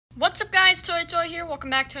What's up guys, ToyToy here. Welcome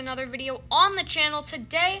back to another video on the channel.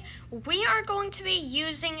 Today we are going to be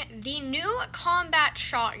using the new combat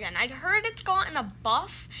shotgun. I heard it's gotten a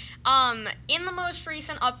buff in the most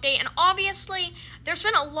recent update, and obviously there's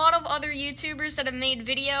been a lot of other YouTubers that have made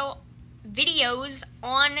videos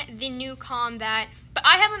on the new combat, but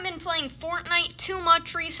I haven't been playing Fortnite too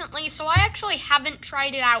much recently, so I actually haven't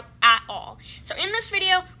tried it out at all. So in this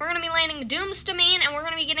video, we're going to be landing Doom's Domain, and we're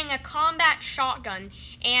going to be getting a combat shotgun,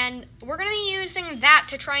 and we're going to be using that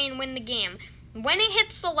to try and win the game. When it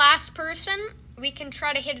hits the last person, we can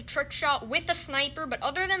try to hit a trick shot with a sniper, but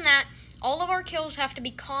other than that, all of our kills have to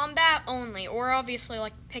be combat only, or obviously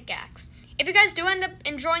like pickaxe. If you guys do end up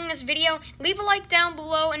enjoying this video, leave a like down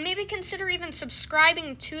below and maybe consider even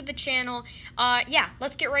subscribing to the channel. Yeah,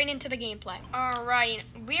 let's get right into the gameplay. Alright,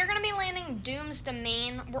 we are going to be landing Doom's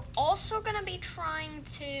Domain. We're also going to be trying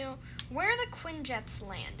to... Where are the Quinjets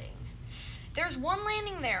landing? There's one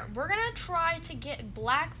landing there. We're going to try to get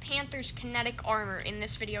Black Panther's kinetic armor in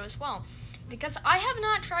this video as well, because I have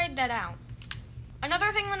not tried that out.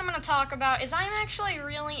 Another thing that I'm going to talk about is I'm actually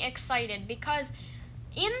really excited because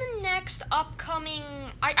in the next upcoming,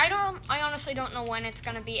 I honestly don't know when it's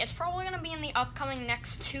going to be. It's probably going to be in the upcoming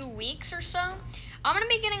next 2 weeks or so. I'm going to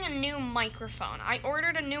be getting a new microphone. I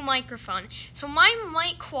ordered a new microphone. So my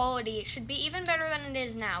mic quality should be even better than it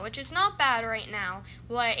is now, which is not bad right now.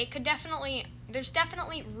 But it could definitely, there's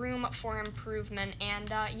definitely room for improvement. And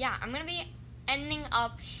yeah, I'm going to be ending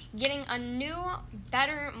up getting a new,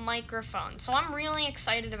 better microphone. So I'm really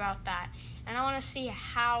excited about that. And I want to see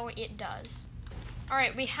how it does.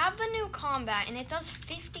 Alright, we have the new combat, and it does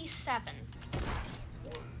 57.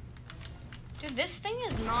 Dude, this thing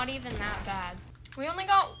is not even that bad.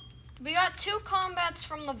 We got 2 combats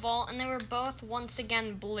from the vault, and they were both, once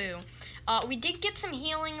again, blue. We did get some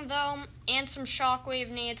healing, though, and some shockwave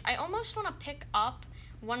nades. I almost want to pick up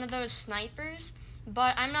one of those snipers,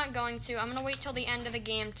 but I'm not going to. I'm going to wait till the end of the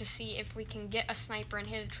game to see if we can get a sniper and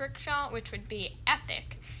hit a trick shot, which would be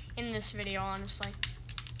epic in this video, honestly.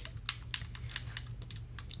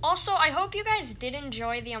 Also, I hope you guys did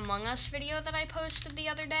enjoy the Among Us video that I posted the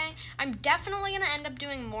other day. I'm definitely going to end up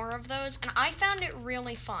doing more of those, and I found it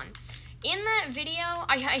really fun. In that video,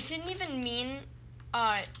 I didn't even mean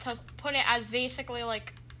to put it as basically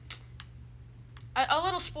like a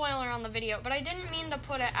little spoiler on the video, but I didn't mean to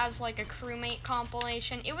put it as like a crewmate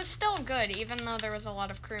compilation. It was still good, even though there was a lot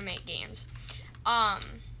of crewmate games.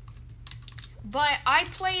 But I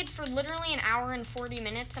played for literally an hour and 40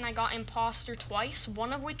 minutes, and I got imposter twice,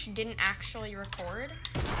 one of which didn't actually record.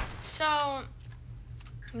 So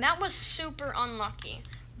that was super unlucky.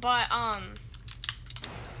 But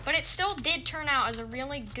it still did turn out as a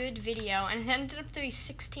really good video, and it ended up to be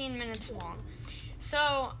 16 minutes long.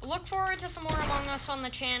 So look forward to some more Among Us on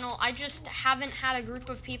the channel. I just haven't had a group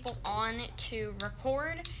of people on to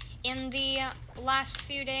record in the last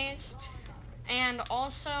few days. And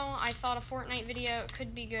also, I thought a Fortnite video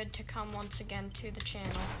could be good to come once again to the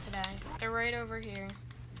channel today. They're right over here.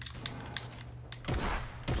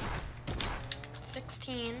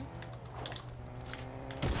 16.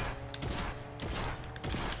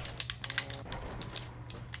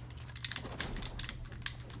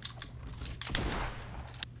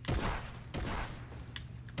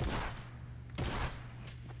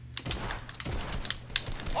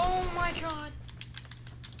 Oh my god.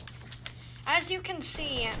 As you can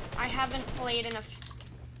see, I haven't played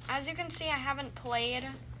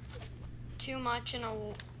too much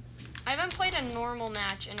I haven't played a normal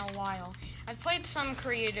match in a while. I've played some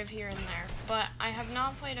creative here and there, but I have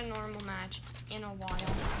not played a normal match in a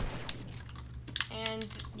while. And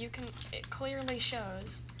it clearly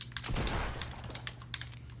shows.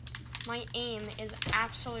 My aim is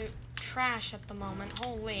absolute trash at the moment,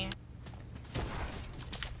 holy.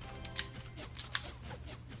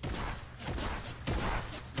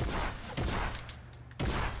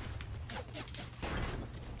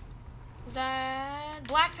 That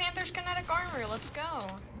Black Panther's kinetic armor, let's go.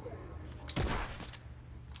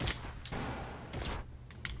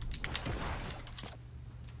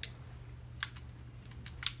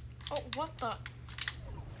 Oh, what the?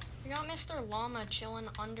 We got Mr. Llama chilling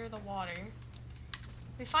under the water.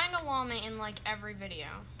 We find a llama in like every video.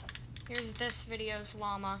 Here's this video's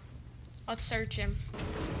llama. Let's search him.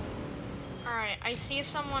 Alright, I see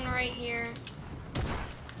someone right here.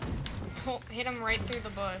 Oh, hit him right through the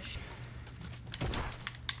bush.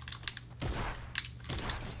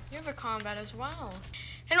 You have a combat as well.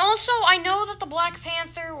 And also, I know that the Black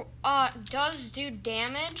Panther does do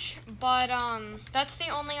damage, but that's the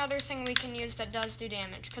only other thing we can use that does do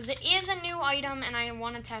damage, because it is a new item and I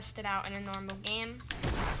want to test it out in a normal game.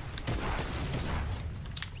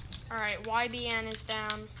 Alright, YBN is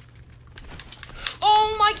down.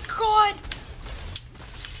 Oh my god!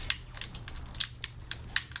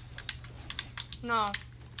 No.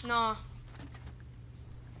 No.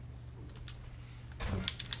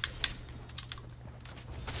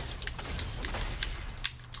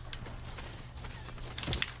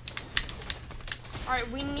 Alright,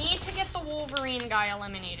 we need to get the Wolverine guy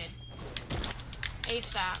eliminated.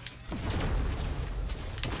 ASAP.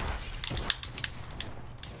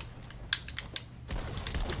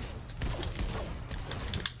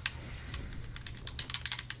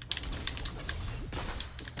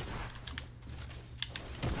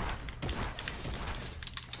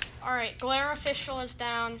 Alright, Glare Official is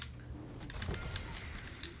down.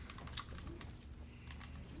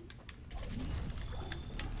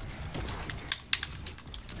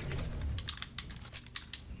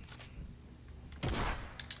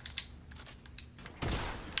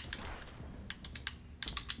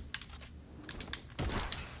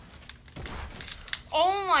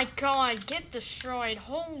 Oh my god, get destroyed.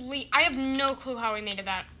 Holy, I have no clue how we made it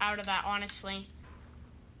out of that, honestly.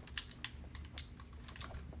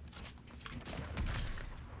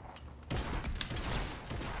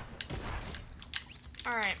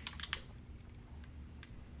 Alright.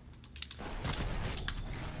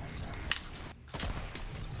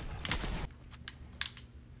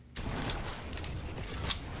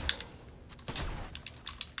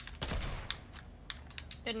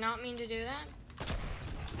 Did not mean to do that.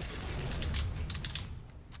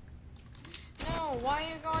 No, why are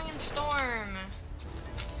you going in Storm?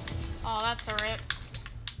 Oh, that's a rip.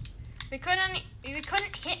 We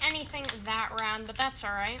couldn't hit anything that round, but that's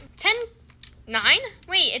alright. 9?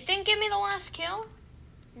 Wait, it didn't give me the last kill?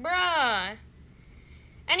 Bruh.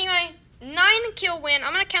 Anyway, 9 kill win.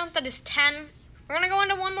 I'm gonna count that as 10. We're gonna go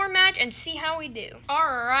into one more match and see how we do.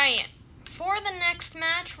 Alright. For the next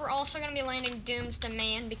match, we're also gonna be landing Doom's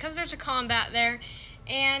Demand because there's a combat there.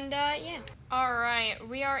 And yeah. Alright,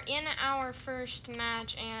 we are in our first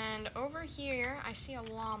match, and over here I see a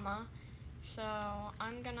llama. So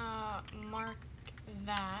I'm gonna mark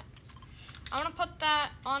that. I'm gonna put that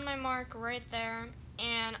on my mark right there,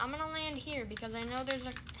 and I'm gonna land here because I know there's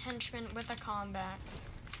a henchman with a combat.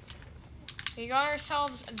 We got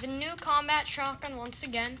ourselves the new combat shotgun once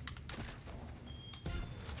again.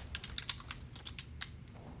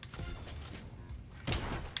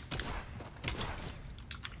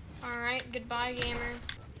 Alright, goodbye, gamer.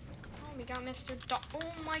 Oh, we got Mr.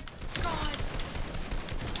 Oh my god!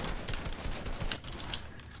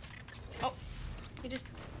 Oh, he just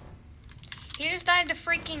died to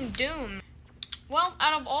freaking Doom. Well,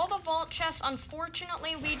 out of all the vault chests,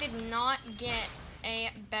 unfortunately, we did not get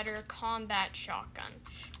a better combat shotgun.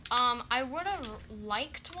 I would have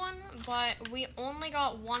liked one, but we only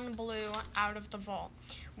got 1 blue out of the vault.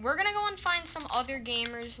 We're gonna go and find some other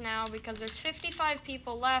gamers now because there's 55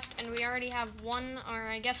 people left and we already have 1, or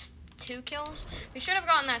I guess 2 kills. We should have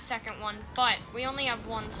gotten that second one, but we only have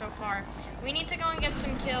 1 so far. We need to go and get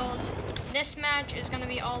some kills. This match is gonna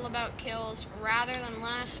be all about kills rather than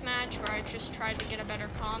last match where I just tried to get a better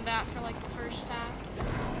combat for like the first half.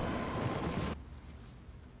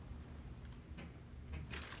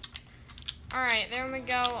 Alright, there we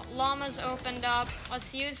go. Llama's opened up.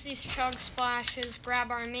 Let's use these chug splashes,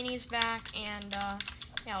 grab our minis back, and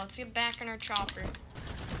yeah, let's get back in our chopper.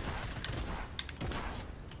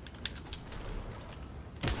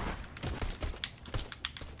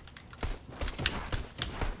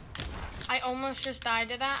 I almost just died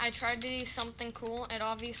to that. I tried to do something cool. It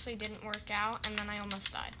obviously didn't work out, and then I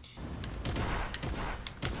almost died.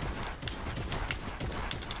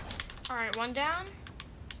 Alright, 1 down.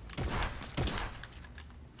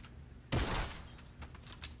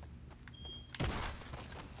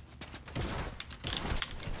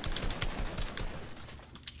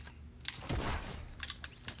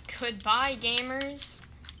 Goodbye, gamers.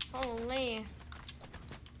 Holy.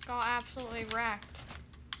 Got absolutely wrecked.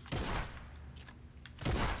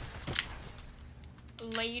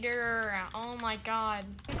 Later. Oh my god.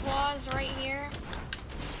 Claws right here.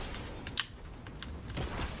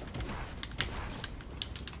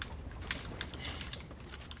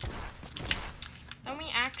 Then we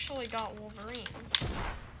actually got Wolverine.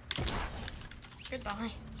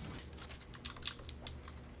 Goodbye.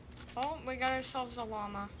 Oh, we got ourselves a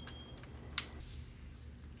llama.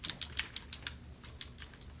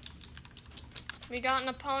 We got an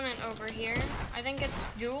opponent over here. I think it's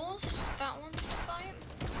Jules that wants to fight.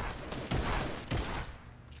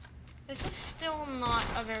 This is still not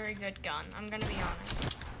a very good gun, I'm gonna be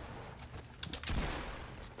honest.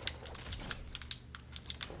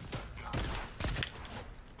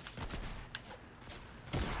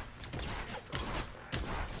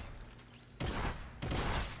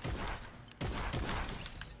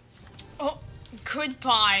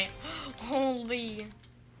 Goodbye. Holy.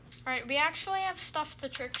 Alright, we actually have stuffed the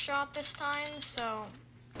trick shot this time, so...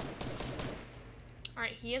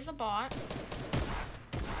 Alright, he is a bot.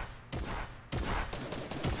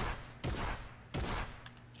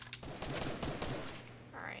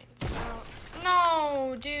 Alright, so...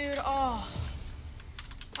 No, dude, oh.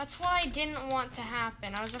 That's what I didn't want to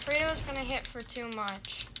happen. I was afraid I was gonna hit for too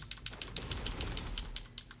much.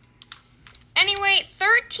 Anyway,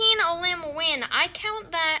 13 limb win. I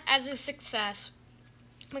count that as a success.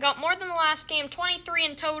 We got more than the last game, 23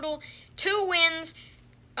 in total, 2 wins,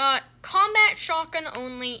 combat shotgun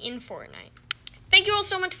only in Fortnite. Thank you all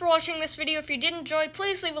so much for watching this video. If you did enjoy,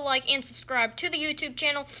 please leave a like and subscribe to the YouTube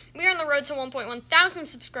channel. We are on the road to 1.1 thousand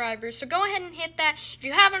subscribers, so go ahead and hit that if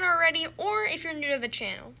you haven't already, or if you're new to the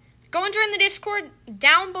channel. Go and join the Discord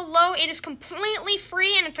down below. It is completely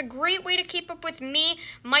free, and it's a great way to keep up with me,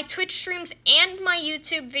 my Twitch streams, and my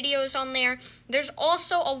YouTube videos on there. There's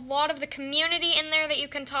also a lot of the community in there that you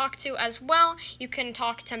can talk to as well. You can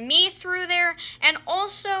talk to me through there, and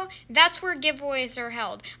also that's where giveaways are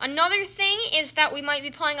held. Another thing is that we might be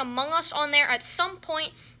playing Among Us on there at some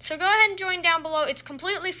point, so go ahead and join down below. It's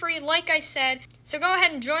completely free, like I said, so go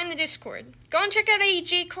ahead and join the Discord. Go and check out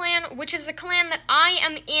AG Clan, which is the clan that I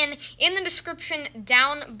am in the description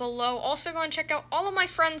down below. Also, go and check out all of my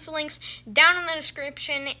friends' links down in the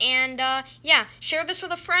description. And, yeah, share this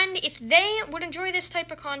with a friend if they would enjoy this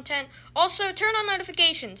type of content. Also, turn on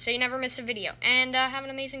notifications so you never miss a video. And have an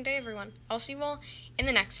amazing day, everyone. I'll see you all in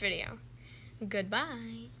the next video.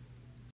 Goodbye.